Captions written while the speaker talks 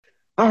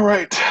All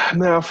right,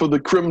 now for the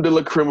creme de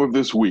la creme of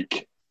this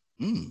week.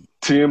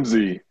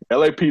 TMZ.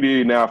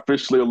 LAPD now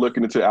officially are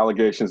looking into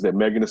allegations that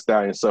Megan Thee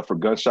Stallion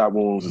suffered gunshot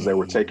wounds as they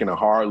were taking a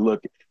hard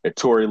look at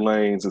Tory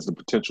Lanez as the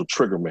potential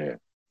trigger man.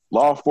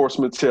 Law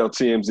enforcement tell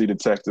TMZ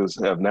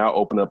detectives have now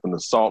opened up an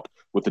assault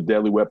with a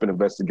deadly weapon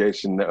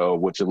investigation,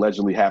 which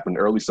allegedly happened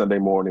early Sunday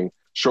morning,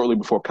 shortly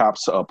before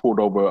cops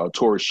pulled over a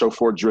Tory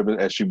chauffeur-driven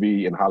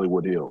SUV in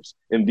Hollywood Hills,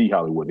 in the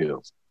Hollywood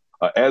Hills.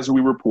 As we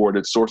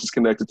reported, sources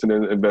connected to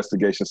the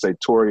investigation say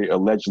Tory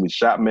allegedly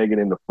shot Megan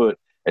in the foot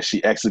as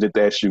she exited the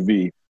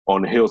SUV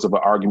on the heels of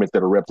an argument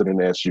that erupted in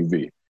the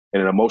SUV.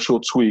 In an emotional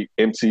tweet,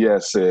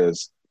 MTS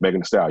says, Megan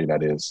Thee Stallion,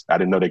 that is. I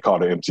didn't know they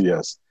called her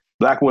MTS.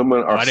 Black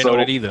women are I didn't know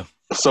that either.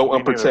 So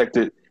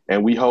unprotected,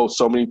 and we hold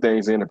so many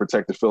things in to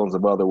protect the feelings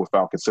of others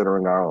without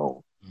considering our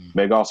own.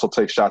 Meg also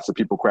takes shots at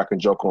people cracking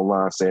joke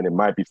online, saying it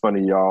might be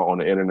funny, y'all, on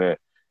the internet,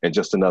 and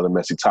just another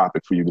messy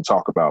topic for you to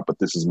talk about, but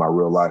this is my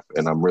real life,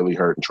 and I'm really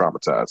hurt and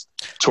traumatized.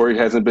 Tory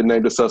hasn't been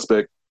named a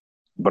suspect,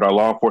 but our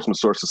law enforcement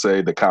sources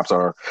say the cops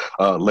are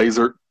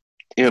lasered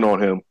in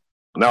on him.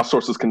 Now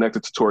sources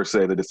connected to Tory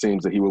say that it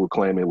seems that he will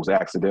claim it was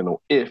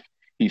accidental if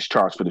he's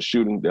charged for the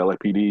shooting. The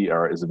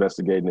LAPD is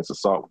investigating this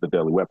assault with a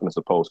deadly weapon as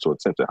opposed to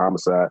attempted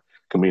homicide,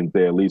 meaning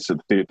they at least in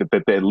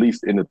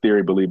the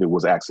theory believe it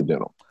was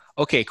accidental.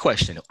 Okay,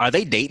 question. Are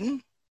they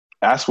dating?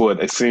 That's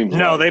what it seems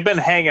No, like. They've been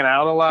hanging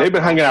out a lot. They've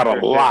been hanging out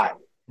a lot.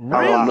 Really?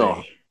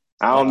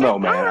 I don't know,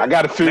 man. I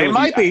got a feeling. They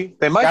might be.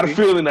 Got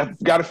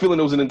a feeling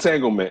it was an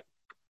entanglement.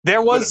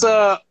 There was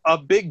a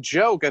big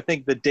joke, I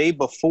think, the day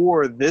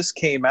before this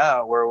came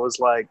out, where it was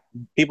like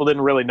people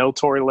didn't really know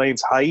Tory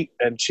Lanez's height,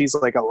 and she's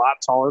like a lot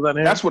taller than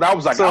him. That's what I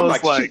was like. So I'm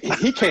like,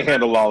 he can't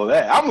handle all of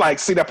that. I'm like,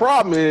 see, the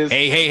problem is,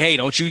 hey,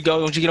 don't you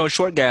get on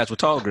short guys with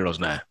tall girls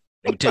now.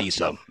 Let me tell you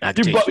something.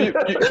 You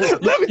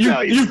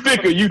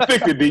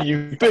thicker, D.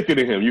 You thicker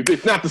than him.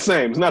 It's not the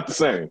same. It's not the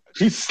same.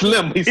 He's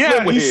slim. He's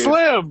slim with his. He's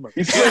slim with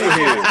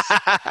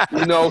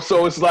his.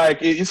 So it's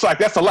like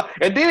that's a lot.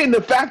 And then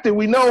the fact that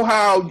we know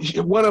how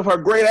one of her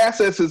great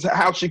assets is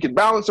how she can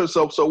balance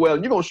herself so well.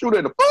 You're gonna shoot her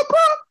in the foot, bro?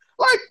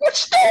 Like,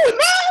 what you doing,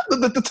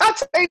 man? The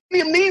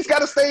titanium knees got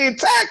to stay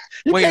intact.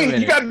 Wait a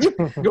minute.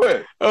 Go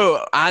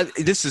ahead.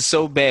 This is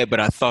so bad, but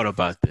I thought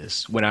about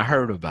this when I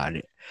heard about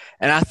it.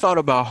 And I thought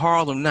about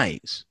Harlem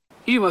Nights.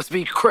 You must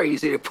be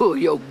crazy to pull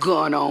your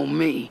gun on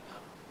me.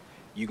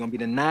 You gonna be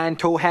the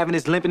nine-toe having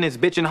this limping this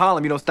bitch in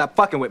Harlem. You don't stop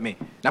fucking with me.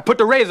 Now put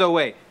the razor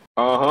away.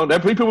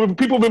 That people have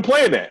been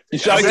playing that.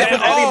 Eddie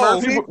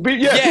Murphy.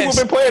 People have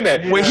been playing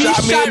that. When he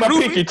shot me in my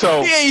Ruby, pinky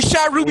toe. Yeah, he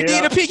shot Ruby D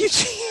in the pinky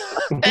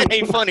toe. That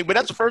ain't funny, but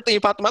that's the first thing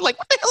that popped in my head. Like,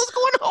 what the hell is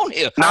going on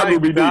here? Not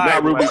Ruby D.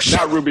 Not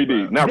Ruby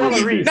D. Not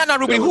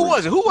Ruby. Who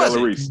was it?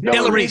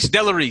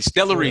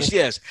 Delarice.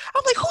 Yes.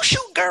 I'm like, who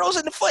shoot girls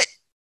in the foot?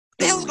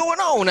 What the hell's going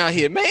on out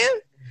here, man?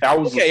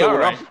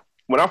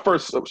 When I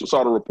first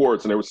saw the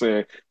reports, and they were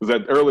saying was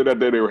that earlier that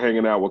day they were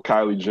hanging out with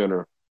Kylie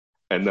Jenner.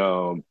 And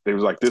they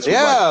was like, this was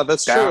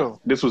that's down, true.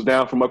 This was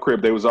down from my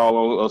crib. They was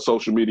all on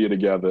social media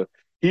together.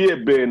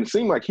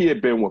 Seemed like he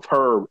had been with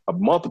her a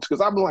month or two, because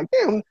I've been like,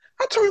 damn,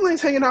 how Tory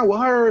Lanez hanging out with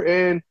her?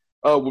 And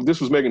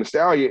this was Megan Thee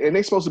Stallion, and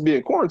they supposed to be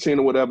in quarantine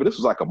or whatever. This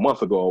was like a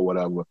month ago or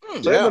whatever.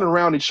 So they've been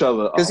around each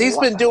other. Because he's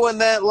been doing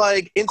that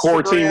like Instagram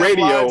quarantine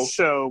radio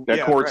show.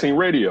 Quarantine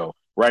radio.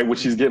 Right,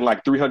 which he's getting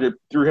like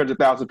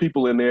 300,000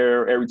 people in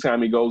there every time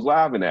he goes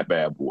live in that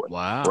bad boy.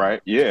 Wow. Right?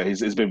 Yeah,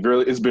 it's been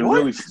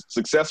really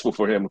successful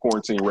for him in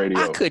quarantine radio.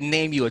 I couldn't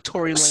name you a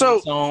Tory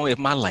Lanez song if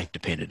my life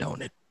depended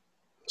on it.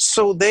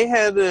 So they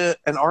had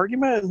an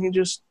argument, and he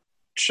just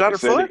shot her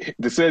foot.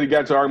 They said he got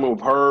into an argument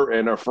with her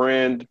and her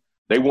friend.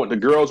 The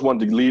girls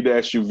wanted to leave the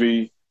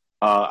SUV.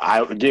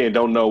 I again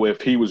don't know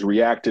if he was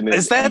reacting.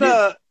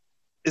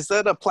 Is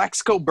that a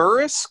Plaxico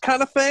Burress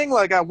kind of thing?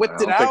 Like I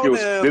whipped it out.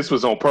 This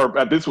was on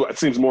purpose. This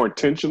seems more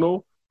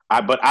intentional.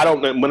 But I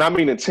don't know. When I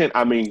mean intent,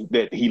 I mean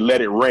that he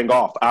let it ring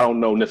off. I don't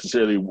know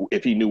necessarily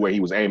if he knew where he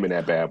was aiming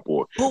that bad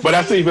boy. But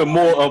that's even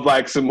more of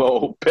like some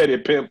old petty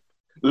pimp,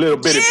 little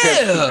bitty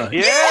pimp.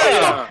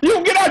 Yeah. You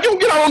don't get out. You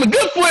don't get out on the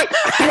good foot.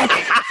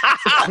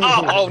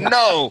 Oh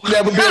no!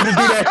 Never be able to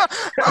do that.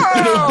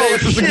 Those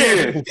dances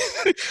again.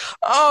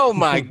 Oh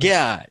my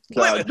God!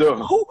 God,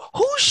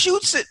 who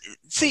shoots it?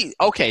 See,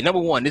 okay. Number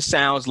one, this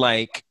sounds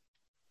like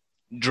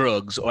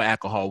drugs or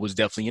alcohol was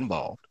definitely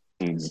involved.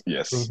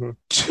 Yes. Mm-hmm.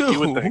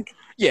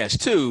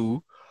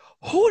 Two.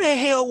 Who the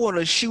hell want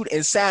to shoot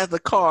inside the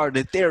car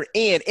that they're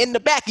in the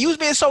back? You was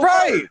being so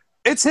right.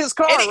 It's his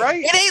car, right?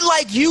 It ain't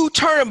like you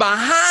turning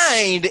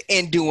behind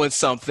and doing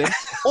something,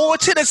 or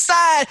to the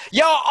side.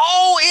 Y'all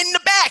all in the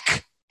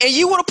back, and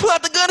you want to pull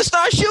out the gun and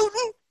start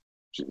shooting?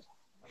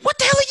 What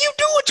the hell are you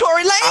doing,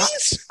 Tory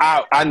Lanez?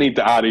 I need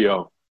the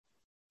audio.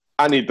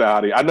 I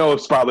know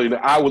it's probably.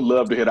 I would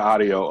love to hear the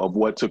audio of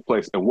what took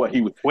place and what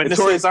he was.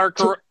 Witnesses are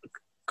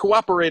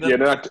cooperating.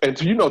 Yeah, and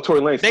Tory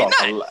Lanez talks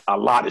a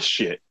lot of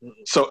shit.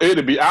 So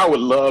I would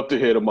love to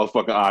hear the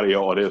motherfucking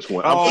audio on this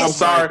one. I'm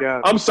sorry.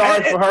 I'm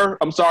sorry for her.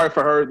 I'm sorry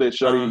for her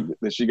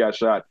that she got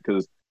shot,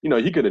 because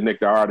he could have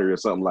nicked the artery or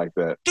something like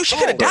that. Dude, she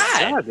could have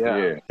died.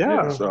 God,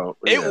 Yeah. So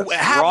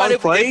how Wrong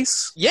about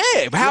place?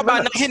 how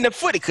about not hitting the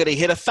foot? It could have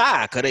hit a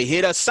thigh. Could have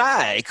hit a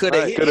side. Could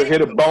have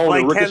hit a bone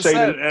Like and Ken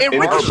said, ricocheted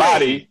in her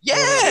body.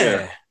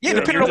 Yeah,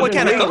 depending on what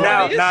kind of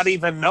not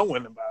even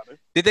knowing about it.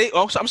 Did they?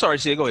 Oh, I'm sorry,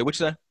 Sia. Go ahead. What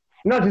you say?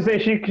 No, just saying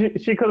she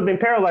could have been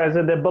paralyzed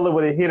if that bullet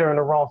would have hit her in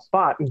the wrong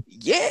spot.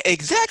 Yeah,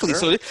 exactly.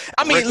 Sure. So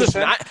I mean,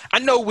 listen, I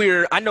know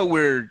we're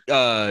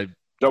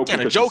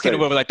kind of joking or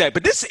whatever like that,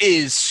 but this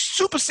is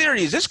super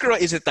serious. This girl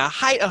is at the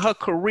height of her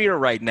career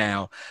right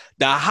now.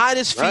 The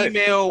hottest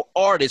female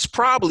artist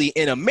probably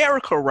in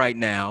America right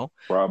now.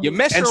 Probably. You're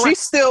messing And around. she's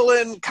still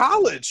in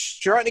college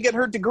trying to get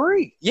her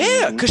degree.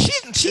 Yeah, because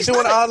she's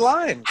doing not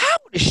online. How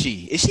old is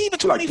she? Is she even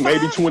 25?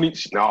 Like maybe 20.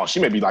 No, she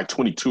may be like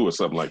 22 or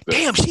something like that.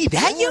 Damn, she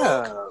that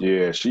young?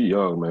 Yeah, she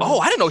young, man. Oh,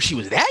 I didn't know she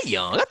was that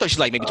young. I thought she was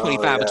like maybe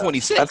 25 or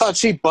 26. I thought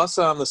she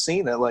busted on the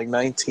scene at like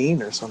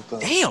 19 or something.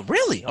 Damn,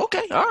 really?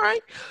 Okay, all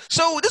right.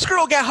 So this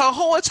girl got her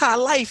whole entire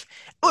life.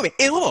 Wait a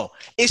minute, hold on.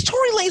 Is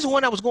Tory Lanez the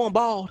one that was going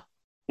bald?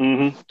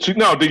 Mm-hmm.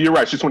 No, dude, you're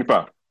right. She's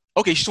 25.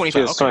 Okay, she's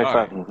 25. She's okay, 25.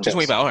 all right. She's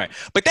 25. All right.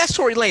 But that's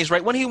Tory Lanez,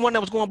 right? Wasn't he one that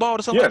was going bald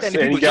or something like that?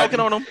 And people joking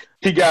on him?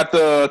 He got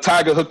the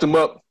Tiger hooked him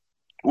up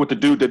with the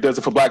dude that does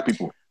it for black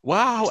people.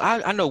 Wow,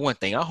 I know one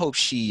thing. I hope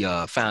she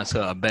finds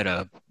her some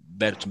better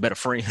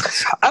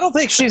friends. I don't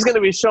think she's going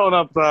to be showing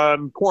up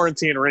on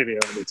Quarantine Radio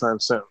anytime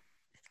soon.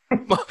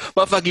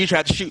 Motherfucker, you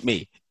tried to shoot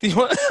me.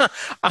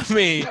 I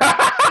mean,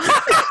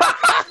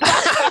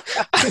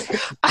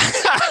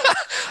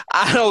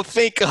 I don't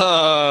think.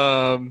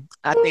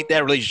 I think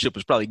that relationship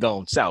was probably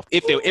gone south.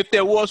 If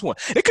there was one,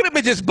 it could have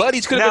been just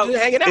buddies. Could have been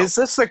just hanging out. Is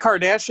this the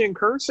Kardashian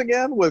curse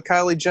again with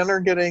Kylie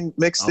Jenner getting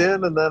mixed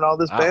in, and then all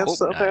this bad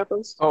stuff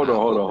happens? Hold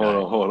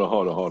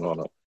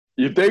on.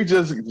 If they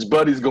just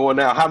buddies going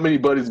out, how many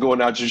buddies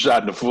going out you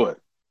shot in the foot?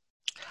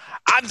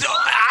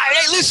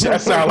 Hey, listen.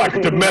 That sounds like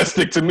a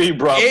domestic to me,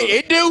 bro.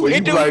 It do.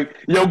 Like,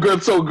 yo,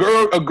 good. So,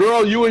 a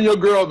girl, you and your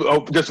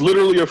girl, just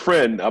literally a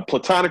friend, a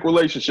platonic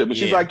relationship, and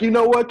she's like, you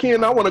know what,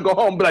 Ken, I want to go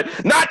home. Be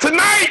like, not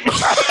tonight.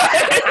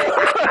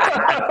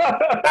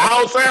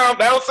 That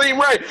don't seem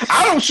right.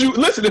 I don't shoot.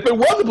 Listen, if it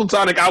wasn't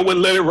platonic, I wouldn't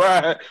let it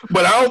ride.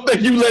 But I don't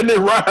think you letting it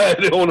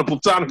ride on a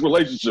platonic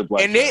relationship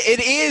like and that. It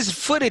is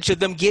footage of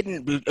them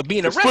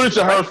being arrested. Footage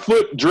of her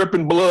foot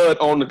dripping blood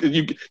on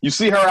the. You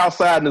see her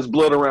outside and there's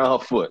blood around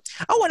her foot.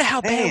 I wonder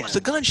how bad was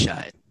the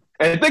gunshot.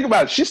 And think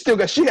about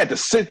it, she had to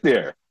sit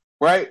there,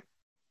 right?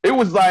 It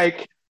was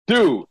like,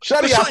 dude,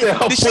 Shawty out there,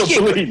 her foot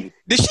bleeding.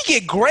 Did she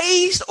get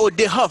grazed or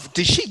did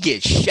she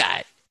get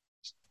shot?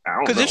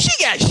 Because if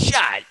she got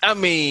shot, I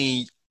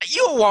mean,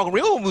 you don't walk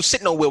around, you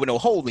sitting nowhere with no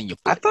hole in your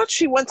foot. I thought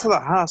she went to the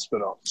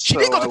hospital. She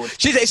did go.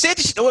 They said,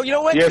 well, you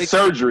know what? She had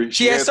surgery.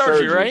 She had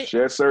surgery, right? She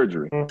had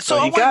surgery.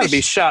 So you got to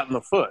be shot in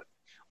the foot.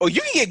 Oh,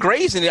 you can get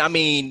grazed in it. I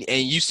mean,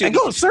 and you still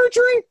go to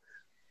surgery.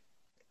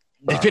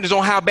 Depends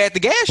on how bad the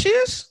gas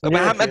is.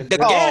 About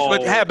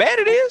how bad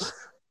it is.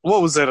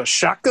 What was it? A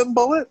shotgun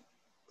bullet?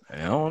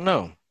 I don't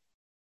know.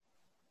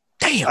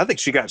 Damn. I think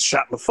she got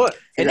shot in the foot.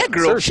 And that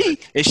girl, she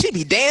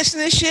be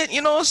dancing and shit.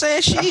 You know what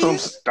I'm saying?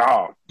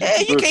 Dog. Yeah,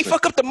 you can't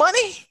fuck up the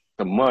money.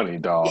 The money,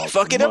 dog. You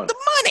fucking up the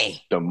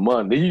money. The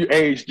money.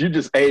 You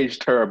just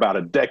aged her about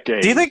a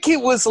decade. Do you think he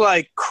was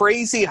like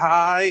crazy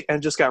high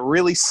and just got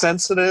really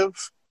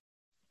sensitive?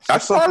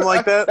 That's something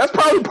like that. That's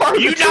probably part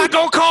of it. You're not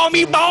gonna call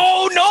me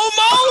Bo no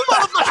more,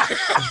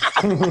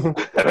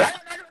 motherfucker.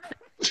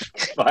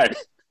 Like,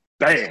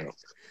 damn.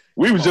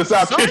 We was just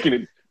out kicking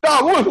it.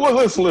 Dog,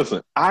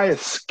 listen. I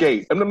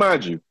escaped. And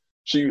mind you,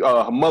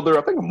 her mother,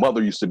 I think her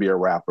mother used to be a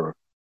rapper,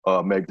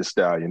 Meg Thee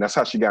Stallion. That's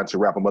how she got into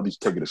rap. Her mother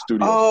used to take her to the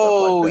studio.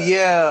 Oh, and stuff like that,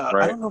 yeah.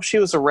 right? I don't know if she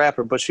was a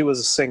rapper, but she was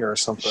a singer or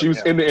something. She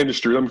was in the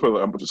industry. Let me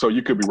put it, so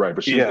you could be right,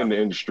 but she was in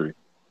the industry.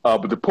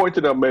 But the point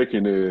that I'm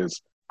making is,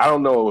 I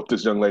don't know if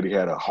this young lady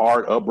had a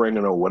hard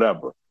upbringing or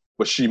whatever,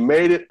 but she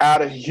made it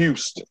out of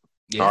Houston.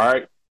 Yeah. All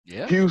right?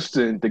 Yeah.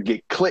 Houston to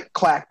get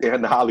click-clacked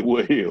in the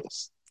Hollywood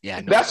Hills. Yeah,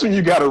 that's when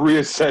you got to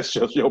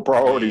reassess your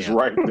priorities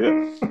right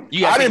there.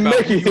 I didn't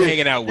make it.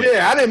 Hanging out with.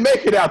 Yeah, I didn't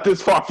make it out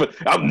this far.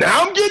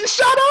 Now I'm getting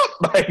shut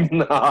up. Like,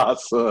 nah,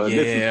 son.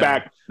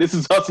 Yeah. This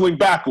is hustling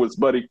backwards,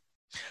 buddy.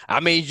 I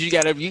mean, you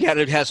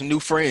gotta have some new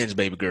friends,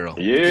 baby girl.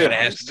 Yeah, you gotta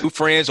have some new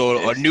friends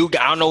or new.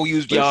 I don't know,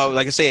 y'all.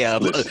 Like I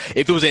said,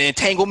 if it was an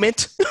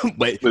entanglement,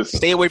 but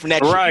stay away from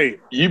that. Right.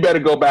 Shit. You better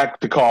go back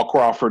to Carl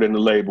Crawford and the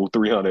label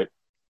 300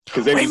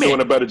 because they were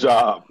doing a better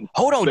job.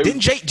 Hold on,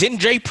 didn't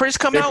Jay Prince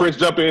come out? Jay Prince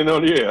jump in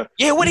on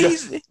Yeah, what did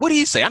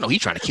he say? I know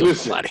he's trying to kill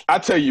somebody. I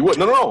tell you what,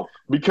 no,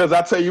 because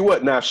I tell you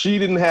what. Now she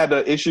didn't have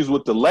the issues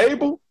with the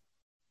label.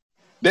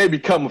 They be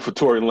coming for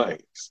Tory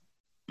Lanez.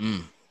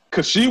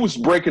 Because she was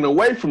breaking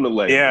away from the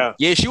label.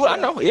 Yeah, she was. I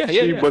know.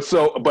 Yeah.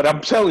 But I'm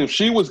telling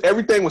you,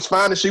 everything was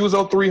fine, and she was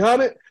on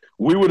 300.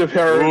 We would have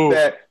heard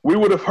that. We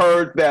would have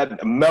heard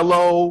that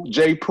Mello,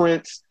 Jay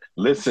Prince.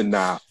 Listen,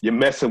 now you're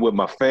messing with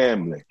my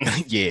family.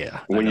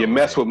 Yeah. When you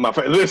mess with my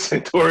family,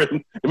 listen,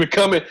 Tory, we're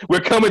coming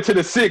to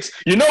the 6.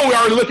 You know, we're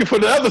already looking for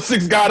the other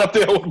 6 guy up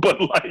there,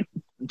 but like,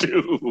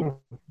 dude.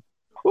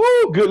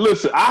 Ooh, good.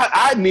 Listen,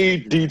 I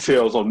need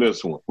details on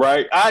this one,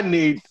 right? I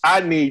need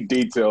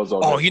details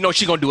on. Oh, this. you know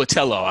she gonna do a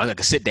tell-all. I'm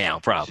gonna sit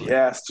down, probably. She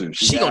has to.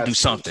 She gonna do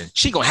something.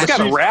 She gonna have She's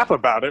got to to rap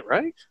about it,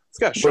 right? It's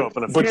got to show up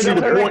in a. But see,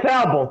 that's her next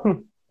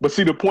album. But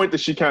see, the point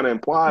that she kind of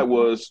implied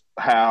was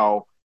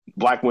how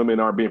Black women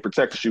aren't being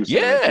protected. She was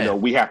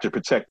saying, we have to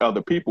protect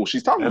other people.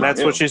 She's talking about that's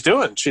him. what she's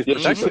doing. She's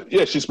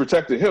protecting. She's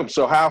protecting him.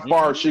 So how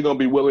far is she going to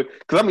be willing?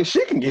 Because, I mean,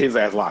 she can get his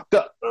ass locked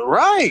up.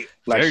 Right.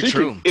 Like, Very she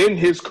true. can end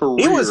his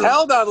career. He was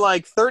held on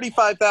like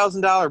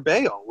 $35,000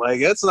 bail.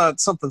 Like, that's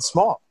not something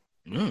small.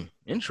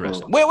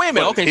 Interesting. Wait a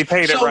minute. Okay. He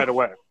paid it right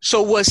away.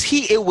 So was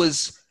he, it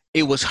was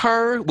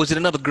her? Was it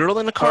another girl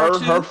in the car?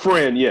 Her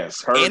friend,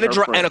 yes. And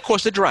of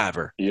course the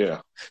driver.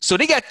 Yeah. So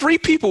they got 3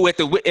 people at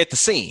the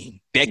scene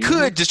that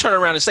could just turn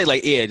around and say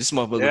like, "Yeah, this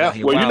motherfucker." Yeah. Out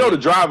here Well, you know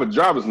wilding. the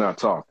driver's not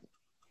talking.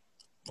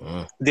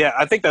 Yeah,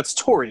 I think that's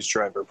Tori's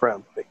driver,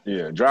 probably.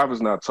 Yeah,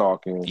 driver's not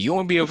talking. You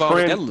want to be involved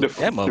with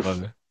that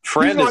motherfucker?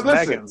 Friend is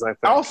listen, Megan's, I think.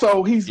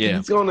 Also, he's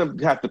going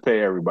to have to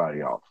pay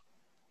everybody off.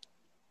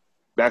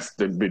 That's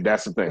the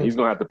thing. He's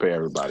going to have to pay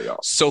everybody off.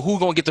 So who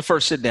gonna get the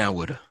first sit down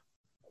with her?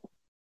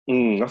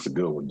 That's a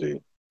good one,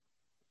 D.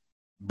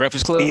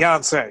 Breakfast Club.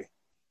 Beyonce.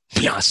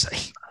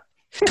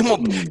 Come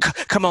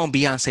on,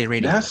 Beyonce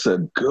radio. That's a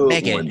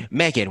good one.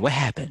 Megan, what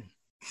happened?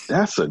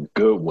 That's a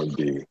good one,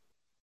 D.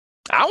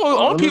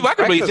 Only people I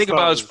can really think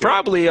about is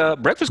probably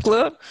Breakfast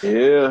Club.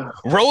 Yeah.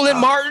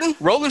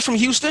 Roland from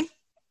Houston.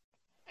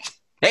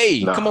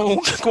 Hey, come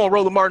on,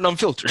 Roland Martin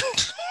Unfiltered.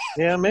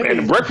 Yeah, maybe. And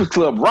the Breakfast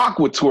Club rock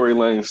with Tory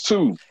Lanez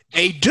too.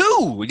 They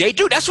do.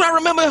 That's what I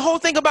remember. The whole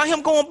thing about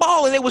him going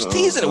ball, and they was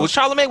teasing it. Was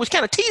Charlamagne was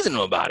kind of teasing him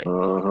about it. I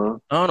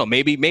don't know.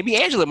 Maybe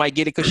Angela might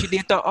get it because she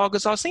did the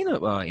August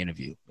Alsina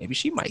interview. Maybe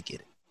she might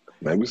get it.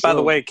 Maybe so. By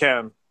the way,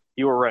 Ken,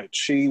 you were right.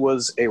 She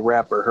was a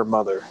rapper. Her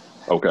mother.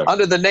 Okay.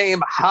 Under the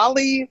name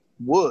Holly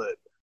Wood.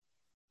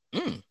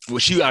 Well,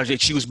 she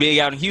was big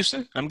out in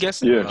Houston, I'm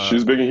guessing. Yeah, she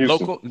was big in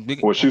Houston.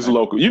 Well, she's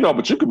local.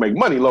 But you can make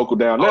money local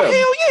down there.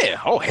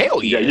 Oh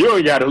hell yeah! You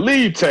ain't got to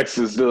leave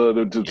Texas to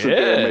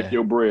make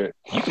your bread.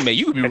 You can be.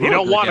 And you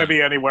don't want to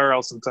be anywhere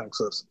else in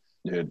Texas.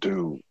 Yeah,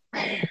 dude.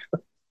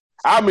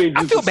 I mean,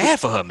 I feel bad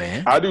for her,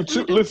 man. I do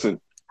too. Listen,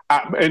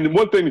 and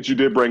one thing that you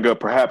did bring up,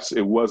 perhaps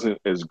it wasn't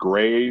as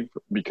grave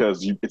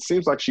because it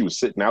seems like she was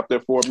sitting out there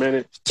for a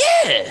minute.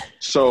 Yeah.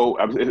 So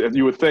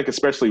you would think,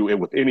 especially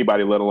with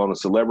anybody, let alone a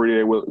celebrity,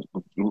 they would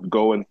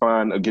go and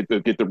get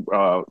the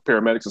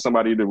paramedics or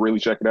somebody to really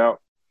check it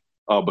out.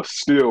 But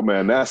still,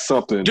 man, that's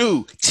something.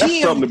 Dude,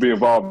 that's something to be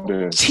involved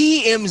in.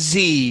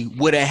 TMZ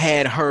would have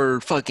had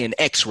her fucking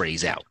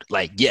X-rays out.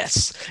 Like,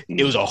 yes,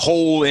 it was a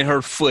hole in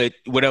her foot,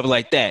 whatever,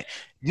 like that.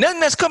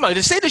 Nothing that's come out.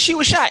 Just say that she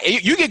was shot.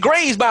 You get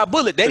grazed by a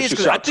bullet. That is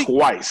shot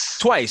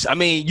twice. I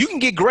mean, you can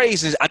get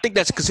grazed. I think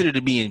that's considered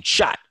to being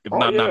shot, if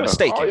I'm not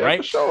mistaken, right?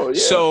 For sure, yeah.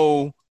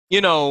 So,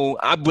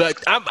 I'm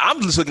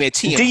just looking at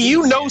TMZ. Do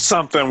you know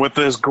something with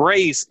this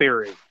graze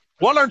theory?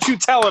 What aren't you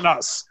telling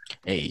us?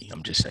 Hey,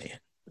 I'm just saying.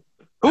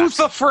 Who's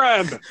the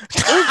friend? Who's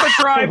the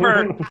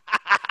driver?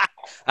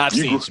 I've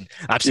seen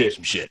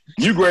some shit.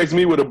 You grazed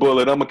me with a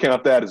bullet. I'm gonna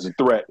count that as a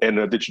threat, and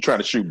that you're trying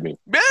to shoot me.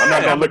 Yeah, I'm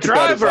not gonna look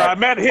driver. at that as I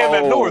met him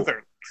at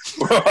Northern.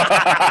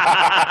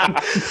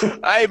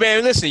 Hey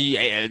man,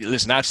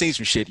 listen. I've seen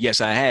some shit.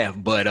 Yes, I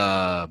have. But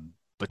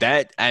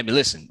that, I mean,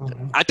 listen.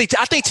 I think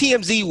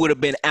TMZ would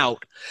have been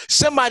out.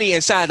 Somebody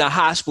inside the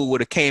hospital would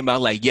have came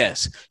out like,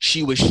 yes,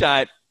 she was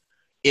shot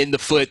in the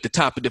foot, the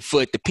top of the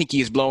foot. The pinky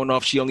is blown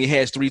off. She only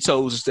has 3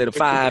 toes instead of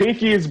 5. If the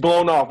pinky is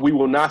blown off, we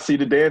will not see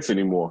the dance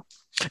anymore.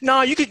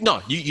 No, you could.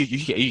 No,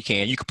 you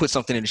can. You could put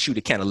something in the shoe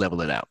to kind of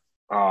level it out.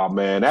 Oh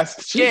man,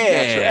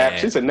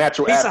 she's a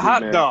natural. He's athlete, a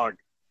hot man. dog.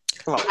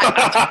 Come on.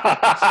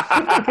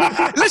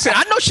 Listen,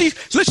 I know she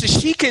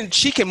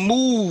can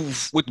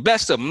move with the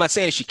best of them. I'm not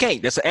saying she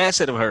can't. That's an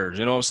asset of hers.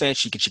 You know what I'm saying?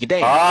 She can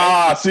dance.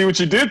 Right? See what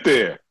you did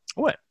there.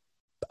 What?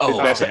 Oh,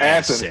 that's an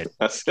asset.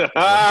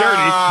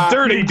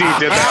 Dirty D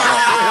did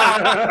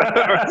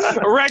that.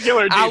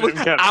 Regular D.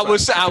 I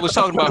was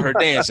talking about her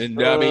dancing.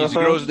 I mean, the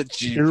girls that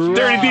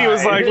Dirty D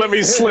was like, let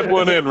me slip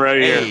one in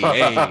right here.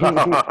 Hey.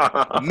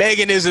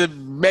 Megan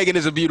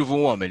is a beautiful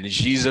woman.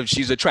 She's an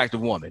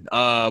attractive woman.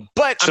 But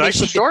I mean,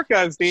 she's short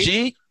guys,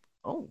 D.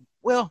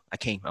 Well, I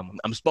can't.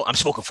 I'm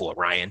spoken for,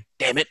 Ryan.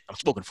 Damn it, I'm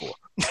spoken for.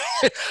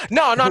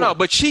 No.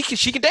 But she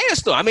can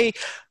dance though. I mean,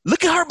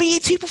 look at her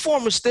BET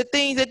performance. The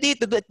thing that did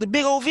the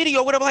big old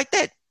video, whatever, like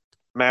that.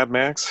 Mad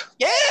Max.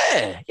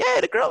 Yeah.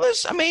 The girl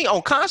is. I mean,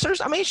 on concerts.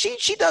 I mean,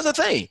 she does a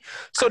thing.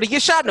 So to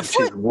get shot in the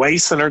foot, she's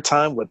wasting her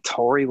time with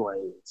Tory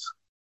Lanez.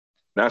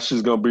 Now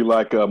she's gonna be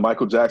like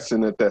Michael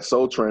Jackson at that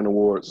Soul Train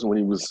Awards when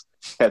he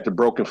had the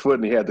broken foot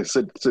and he had to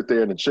sit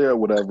there in the chair, or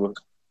whatever.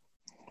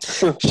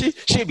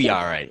 She'll be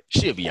all right.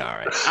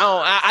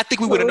 I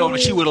think we would have known if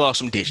she would have lost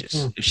some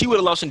digits. If she would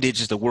have lost some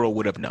digits, the world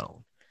would have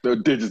known. The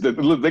digits,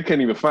 they can't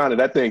even find it.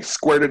 That thing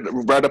squirted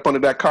right up under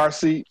that car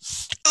seat.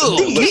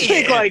 Do you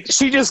think like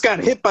she just got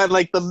hit by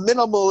like the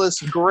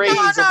minimalist grades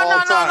of all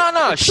time?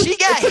 No. She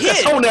got hit.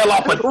 Toenail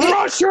off a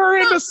Rush her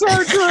into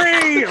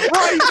surgery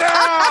right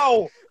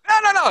now.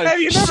 No.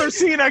 Have you never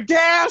seen a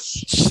gash?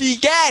 She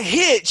got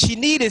hit. She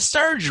needed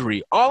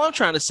surgery. All I'm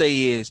trying to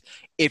say is,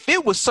 if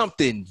it was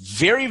something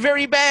very,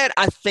 very bad,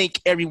 I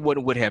think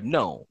everyone would have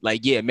known.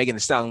 Like, yeah, Megan Thee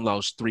Stallion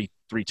lost three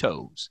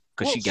toes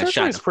because she got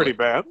shot. It's pretty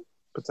bad,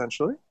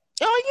 potentially.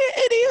 Oh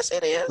yeah, it is.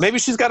 It is. Maybe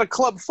she's got a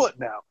club foot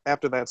now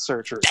after that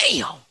surgery.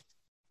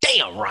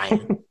 Damn,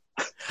 Ryan.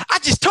 I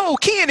just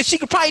told Ken that she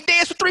could probably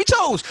dance with 3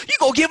 toes. You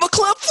gonna give her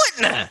club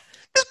foot now?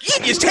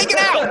 You just take it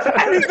out.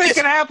 Anything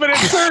can happen in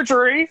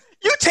surgery.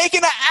 You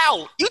taking her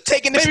out. You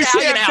taking the Maybe she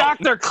stallion had out.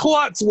 Dr.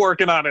 Klutz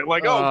working on it.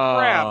 Like, oh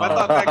crap! I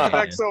thought that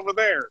connects over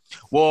there.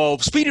 Well,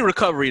 speedy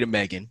recovery to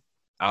Megan.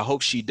 I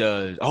hope she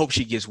does. I hope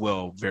she gets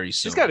well very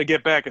soon. She's got to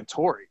get back at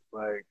Tori.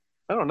 Like,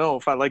 I don't know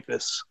if I like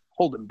this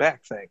holding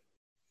back thing.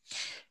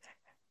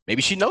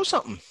 Maybe she knows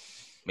something.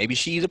 Maybe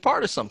she's a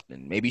part of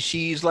something. Maybe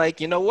she's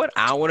like, you know what?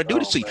 I don't want to do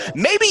this to you.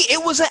 Maybe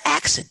it was an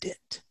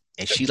accident.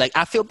 And she's like,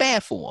 I feel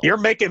bad for him. You're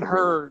making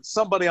her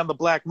somebody on the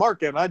black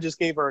market, and I just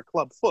gave her a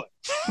club foot.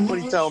 What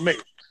do you tell me?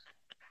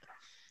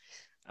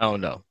 I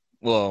don't know.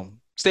 Well,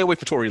 stay away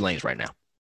from Tory Lanez right now.